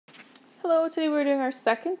Hello, today we're doing our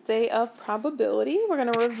second day of probability. We're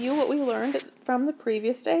going to review what we learned from the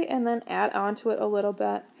previous day and then add on to it a little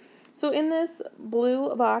bit. So in this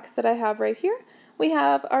blue box that I have right here, we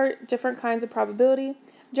have our different kinds of probability.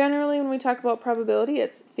 Generally, when we talk about probability,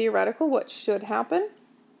 it's theoretical, what should happen,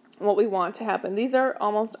 what we want to happen. These are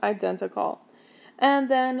almost identical.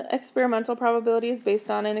 And then experimental probability is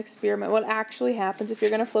based on an experiment, what actually happens if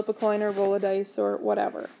you're going to flip a coin or roll a dice or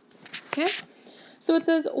whatever. Okay? So it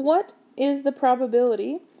says, what is the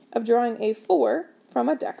probability of drawing a 4 from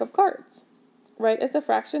a deck of cards? Write as a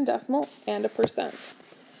fraction, decimal, and a percent.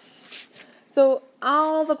 So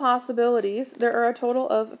all the possibilities, there are a total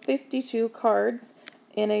of 52 cards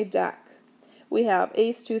in a deck. We have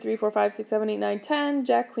ace, 2, 3, 4, 5, 6, 7, 8, 9, 10,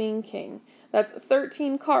 jack, queen, king. That's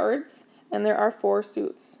 13 cards, and there are 4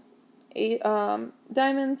 suits.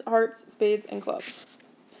 Diamonds, hearts, spades, and clubs.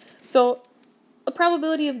 So the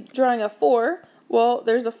probability of drawing a 4, well,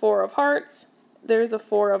 there's a 4 of hearts, there's a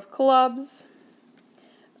 4 of clubs,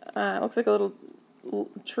 it looks like a little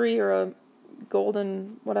tree or a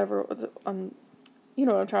golden, whatever, you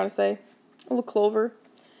know what I'm trying to say, a little clover,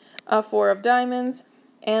 a 4 of diamonds,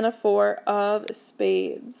 and a 4 of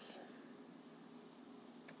spades,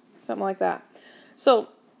 something like that. So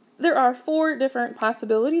there are 4 different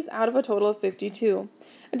possibilities out of a total of 52.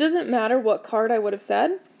 It doesn't matter what card I would have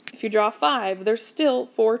said. If you draw 5, there's still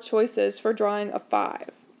 4 choices for drawing a 5,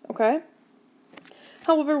 okay?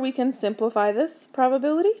 However, we can simplify this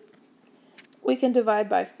probability. We can divide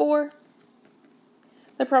by 4.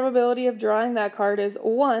 The probability of drawing that card is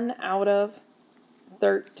 1 out of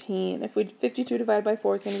 13. If we 52 divided by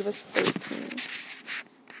 4, it's going to give us 13.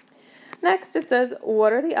 Next, it says,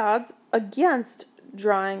 what are the odds against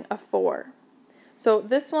drawing a 4? So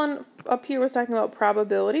this one up here was talking about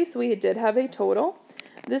probability, so we did have a total.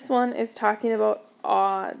 This one is talking about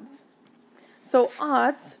odds. So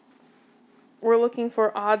odds, we're looking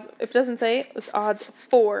for odds. If it doesn't say, it's odds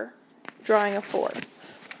for drawing a 4.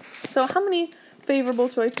 So how many favorable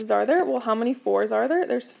choices are there? Well, how many 4s are there?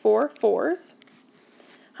 There's 4 4s.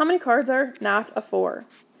 How many cards are not a 4?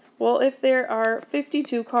 Well, if there are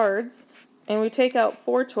 52 cards and we take out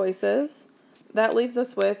 4 choices, that leaves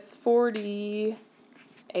us with 48.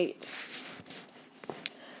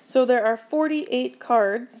 So there are 48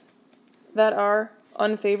 cards that are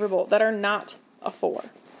unfavorable, that are not a 4.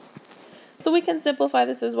 So we can simplify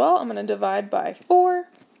this as well. I'm going to divide by 4.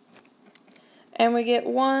 And we get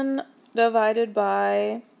 1 divided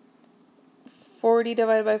by 40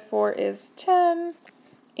 divided by 4 is 10.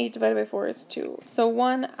 8 divided by 4 is 2. So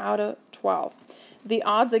 1 out of 12. The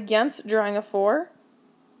odds against drawing a 4.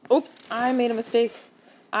 Oops, I made a mistake.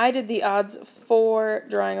 I did the odds for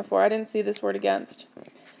drawing a 4. I didn't see this word against.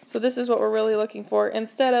 So this is what we're really looking for.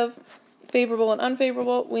 Instead of favorable and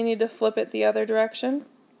unfavorable, we need to flip it the other direction.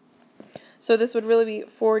 So this would really be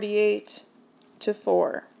 48 to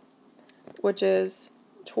 4, which is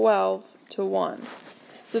 12 to 1.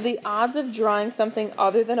 So the odds of drawing something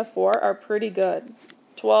other than a 4 are pretty good.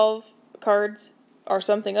 12 cards are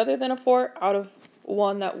something other than a 4 out of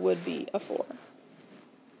 1 that would be a 4.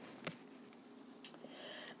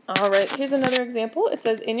 Alright, here's another example. It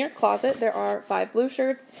says, in your closet there are 5 blue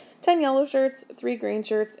shirts, 10 yellow shirts, 3 green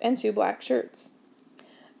shirts, and 2 black shirts.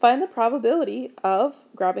 Find the probability of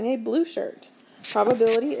grabbing a blue shirt.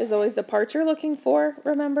 Probability is always the part you're looking for,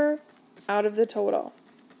 remember, out of the total.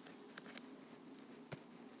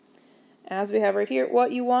 As we have right here,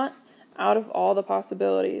 what you want out of all the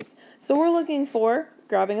possibilities. So we're looking for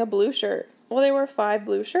grabbing a blue shirt. Well, there were 5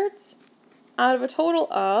 blue shirts out of a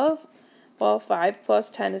total of, well, 5 plus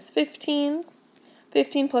 10 is 15.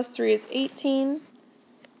 15 plus 3 is 18.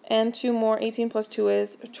 And 2 more, 18 plus 2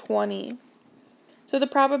 is 20. So the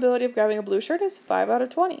probability of grabbing a blue shirt is 5 out of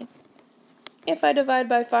 20. If I divide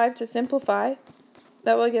by 5 to simplify,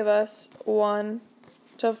 that will give us 1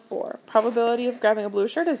 to 4. Probability of grabbing a blue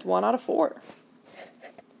shirt is 1 out of 4.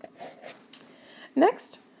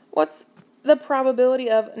 Next, what's the probability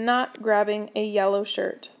of not grabbing a yellow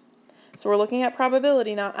shirt? So we're looking at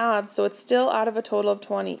probability, not odds, so it's still out of a total of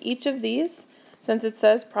 20. Each of these, since it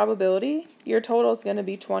says probability, your total is going to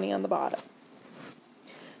be 20 on the bottom.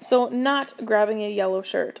 So not grabbing a yellow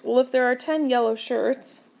shirt. Well, if there are 10 yellow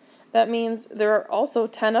shirts, that means there are also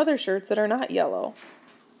 10 other shirts that are not yellow.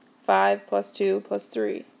 5 plus 2 plus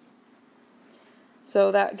 3.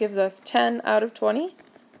 So that gives us 10 out of 20.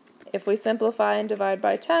 If we simplify and divide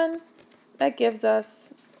by 10, that gives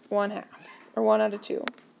us 1/2, or 1 out of 2.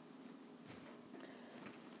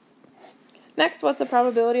 Next, what's the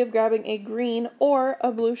probability of grabbing a green or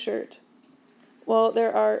a blue shirt? Well,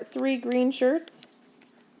 there are 3 green shirts,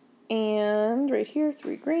 and right here,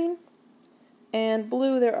 3 green, and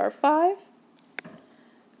blue there are 5.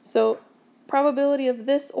 So probability of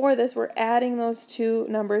this or this, we're adding those two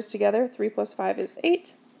numbers together. 3 plus 5 is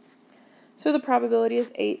 8. So the probability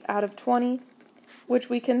is 8 out of 20, which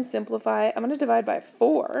we can simplify. I'm going to divide by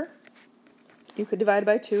 4. You could divide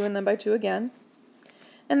by 2 and then by 2 again.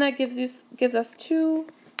 And that gives us 2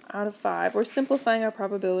 out of 5. We're simplifying our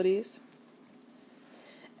probabilities.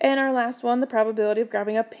 And our last one, the probability of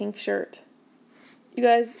grabbing a pink shirt. You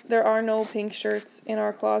guys, there are no pink shirts in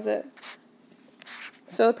our closet.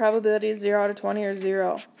 So the probability is 0 out of 20 or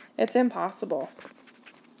 0. It's impossible.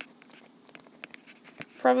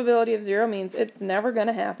 Probability of 0 means it's never going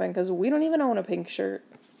to happen because we don't even own a pink shirt.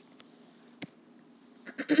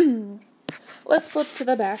 Let's flip to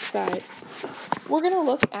the back side. We're going to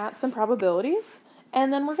look at some probabilities,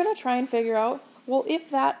 and then we're going to try and figure out, well, if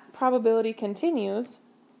that probability continues,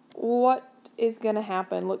 what is going to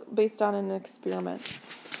happen based on an experiment.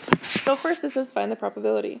 So first it says find the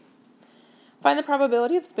probability. Find the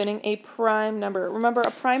probability of spinning a prime number. Remember,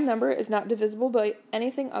 a prime number is not divisible by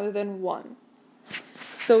anything other than 1.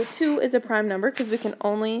 So 2 is a prime number because we can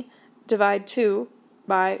only divide 2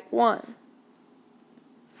 by 1.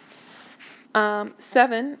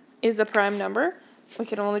 7 is a prime number. We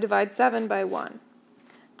can only divide 7 by 1.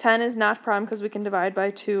 10 is not prime because we can divide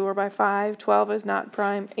by 2 or by 5. 12 is not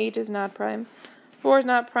prime. 8 is not prime. 4 is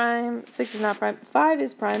not prime. 6 is not prime. 5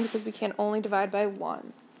 is prime because we can only divide by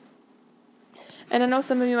 1. And I know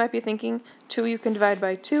some of you might be thinking, 2 you can divide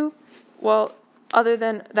by 2. Well, other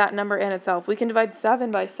than that number and itself, we can divide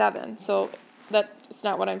 7 by 7. So that's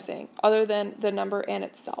not what I'm saying, other than the number and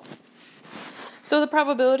itself. So the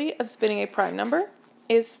probability of spinning a prime number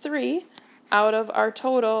is 3 out of our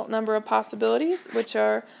total number of possibilities, which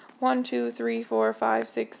are 1, 2, 3, 4, 5,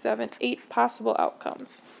 6, 7, 8 possible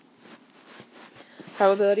outcomes.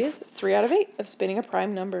 Probability is 3 out of 8 of spinning a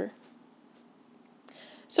prime number.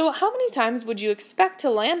 So how many times would you expect to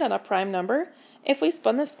land on a prime number if we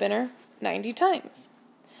spun the spinner 90 times?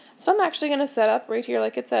 So I'm actually going to set up right here,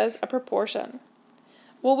 like it says, a proportion.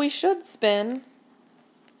 Well, we should spin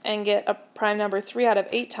and get a prime number 3 out of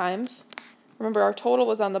 8 times. Remember, our total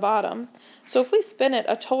was on the bottom. So if we spin it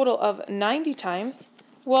a total of 90 times,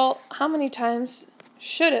 well, how many times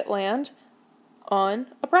should it land on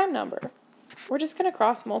a prime number? We're just going to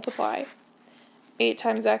cross multiply. 8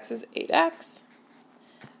 times x is 8x.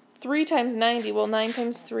 3 times 90, well, 9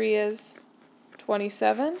 times 3 is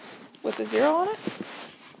 27 with a 0 on it.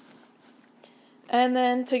 And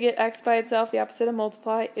then to get x by itself, the opposite of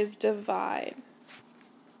multiply is divide.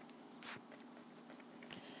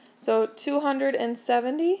 So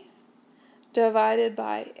 270 divided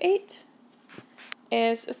by 8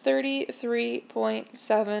 is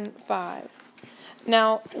 33.75.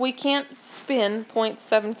 Now, we can't spin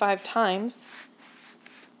 0.75 times,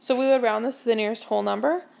 so we would round this to the nearest whole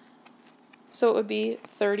number, so it would be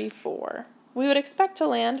 34. We would expect to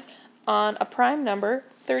land on a prime number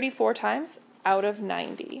 34 times out of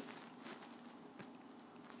 90.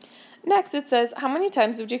 Next, it says, how many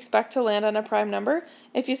times would you expect to land on a prime number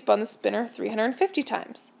if you spun the spinner 350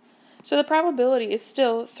 times? So the probability is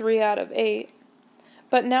still 3 out of 8,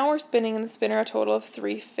 but now we're spinning in the spinner a total of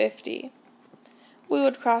 350. We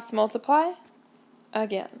would cross multiply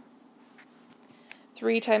again.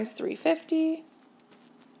 3 times 350.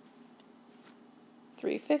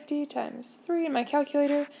 350 times 3 in my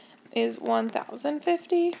calculator is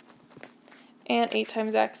 1050. And 8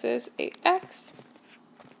 times x is 8x.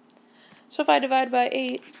 So if I divide by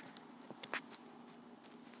 8,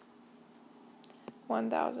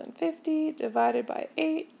 1050 divided by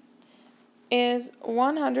 8 is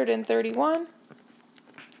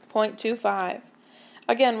 131.25.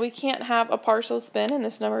 Again, we can't have a partial spin, and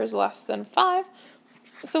this number is less than 5,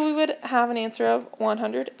 so we would have an answer of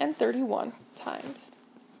 131 times.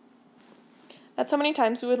 That's how many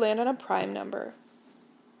times we would land on a prime number.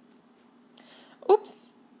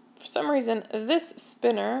 Oops, for some reason, this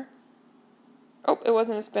spinner, oh, it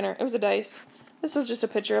wasn't a spinner, it was a dice. This was just a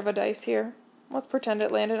picture of a dice here. Let's pretend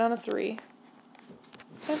it landed on a 3.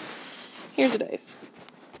 Okay. Here's a dice.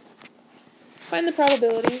 Find the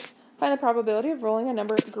probabilities. Find the probability of rolling a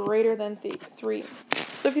number greater than 3.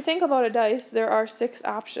 So if you think about a dice, there are 6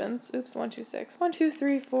 options. Oops, 1, 2, 6. 1, 2,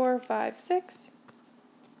 3, 4, 5, 6.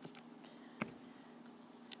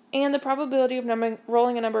 And the probability of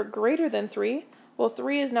rolling a number greater than 3, well,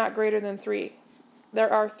 3 is not greater than 3.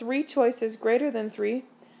 There are 3 choices greater than 3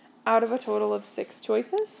 out of a total of 6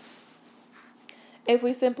 choices. If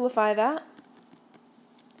we simplify that,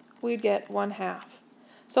 we'd get 1/2.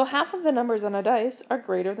 So half of the numbers on a dice are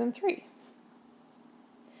greater than 3.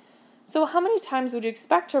 So how many times would you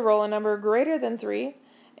expect to roll a number greater than 3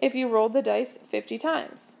 if you rolled the dice 50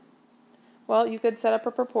 times? Well, you could set up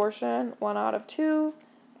a proportion 1 out of 2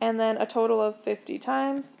 and then a total of 50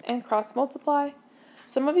 times and cross multiply.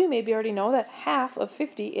 Some of you maybe already know that half of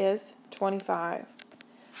 50 is 25.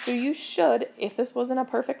 So you should, if this wasn't a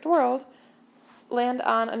perfect world, land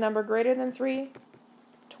on a number greater than 3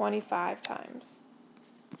 25 times.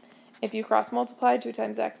 If you cross multiply, 2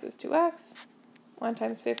 times x is 2x, 1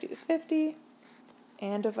 times 50 is 50,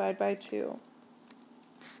 and divide by 2.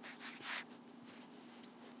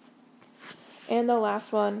 And the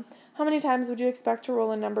last one, how many times would you expect to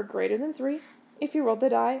roll a number greater than 3 if you rolled the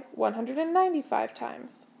die 195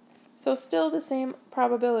 times? So still the same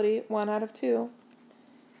probability, 1 out of 2.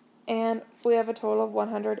 And we have a total of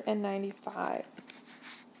 195.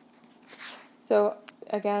 So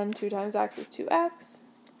again, 2 times x is 2x.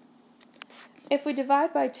 If we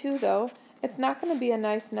divide by 2 though, it's not going to be a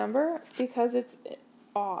nice number because it's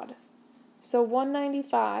odd. So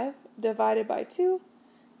 195 divided by 2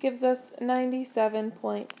 gives us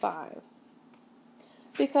 97.5.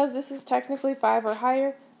 Because this is technically 5 or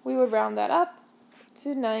higher, we would round that up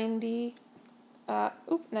to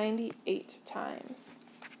 98 times.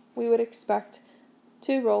 We would expect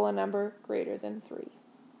to roll a number greater than 3.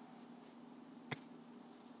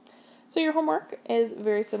 So your homework is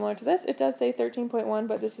very similar to this. It does say 13.1,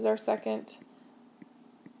 but this is our second.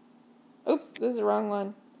 Oops, this is the wrong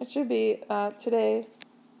one. It should be today.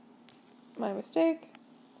 My mistake.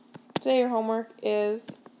 Today your homework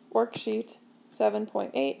is worksheet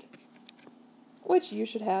 7.8, which you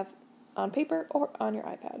should have on paper or on your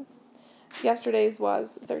iPad. Yesterday's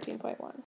was 13.1.